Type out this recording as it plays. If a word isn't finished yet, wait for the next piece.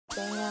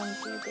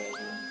Bitch,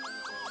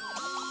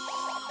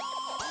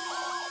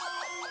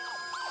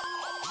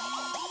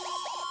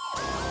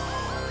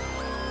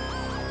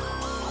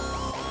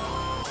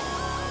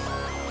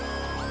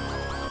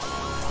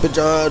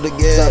 I hard to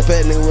get. Top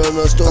fat nigga run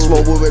no store. I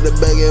smoke wood at the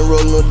back and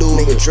roll no dude.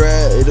 Nigga try,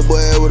 hit the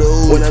boy with a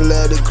ooh. When I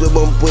loud the clip,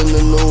 I'm putting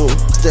the noon.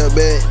 Step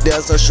back,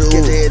 that's our shoe.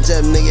 Catch the head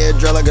tap, nigga, head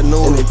dry like a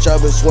noon. And the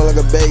chopper swung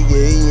like a bag,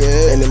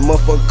 yeah. And the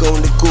motherfucker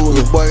on the cool.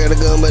 Your boy got a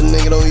gun, but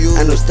nigga don't use.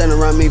 I know standing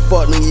around me,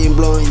 fuck nigga, you ain't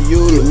blowing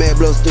you. Get mad,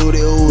 blow through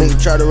the ooh. Nigga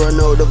try to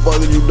run, know what the fuck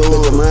is you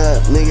doing? I'm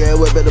high, nigga,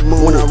 head whip at the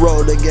moon. When I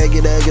roll, the guy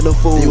get out, get the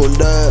fool. You gon'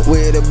 die,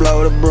 with the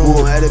blow with the broom.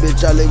 Gon' have that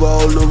bitch, I leave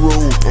all in the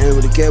room. And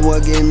with the cat, boy,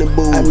 get in the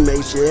booth. I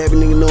make shit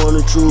happen, nigga, knowin'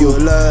 the truth. You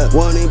alive.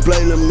 One ain't play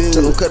the music.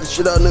 Tell them cut the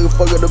shit out, nigga,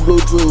 fuck up the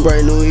Bluetooth.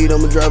 Brand new heat,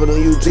 I'ma drop it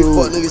on YouTube. These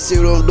fuck niggas see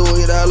what I'm doing,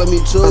 get all of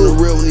me too. I'm the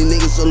real when these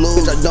niggas salute.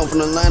 Bitch, I dump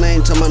from the line, I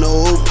ain't talking about no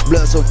hoop.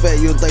 Blood so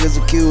fat, you'll think it's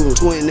a cube.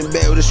 Twin in the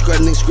back with a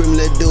scratch, nigga screaming,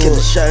 let's do it. Catch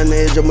a shot in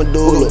the edge of my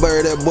door. We gon'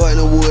 bury that boy in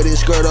the wood and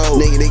skirt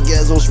off. Nigga, that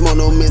gas don't smoke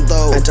no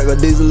menthol. I ain't talk a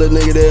diesel, little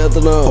nigga, that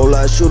ethanol. Whole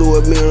lot of shooter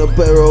with me on the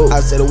payroll. I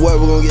said the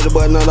word, we gon' get the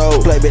boy not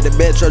off. Play back the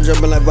bed, try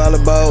jumping like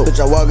volleyball. Bitch,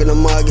 I walk in the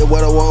mall, get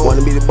what I want.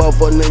 Wanna be the boss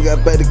for a nigga,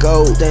 I pay the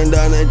code. Stand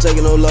down, I ain't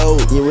taking no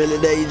load. You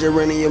really there, you just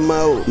running your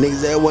mouth.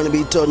 Niggas that wanna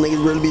be tough, niggas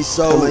really be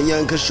sold. I'm a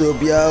young cause shoot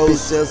up y'all. Bitch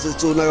sells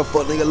too, nigga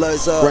fuck nigga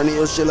lights up. Running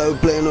your shit like we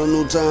playing on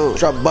New Town.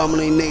 Drop bomb on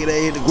these niggas that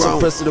hit the ground.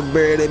 Press to the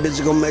barrier, that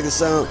bitch gon' make a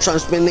sound. Tryna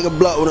spin nigga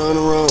block with on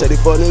the wrong. Tell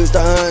these fuck niggas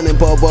start hiding and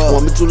pop up.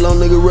 Want me too long,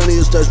 nigga running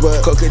your touch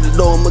back. Cock at the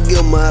door, I'ma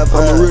give him a high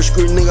five. I'm a real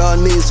street nigga, I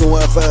need some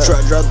Wi-Fi. Try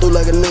to drop through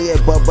like a nigga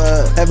at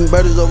Popeye. Having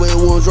birdies over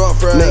here, one drop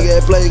fry. Nigga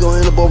at play,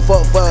 gon' end up on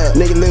fuck 5.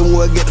 Nigga living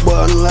where I get the boy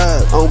on the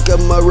live. I don't care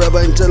about my rap,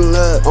 I ain't telling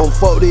lies. I don't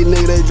fuck these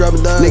niggas, they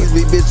dropping down. Niggas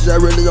be bitches, I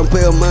really don't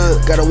pay a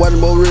mind. Gotta watch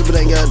more rip, but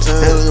ain't got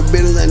time. Handling the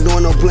business, ain't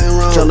doing no playing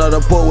around. Turn out the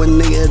port when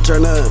nigga had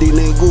turn up. These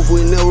niggas goofy,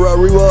 we never rock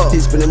re-walk. He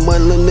spending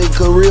money, little nigga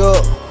come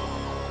re-up.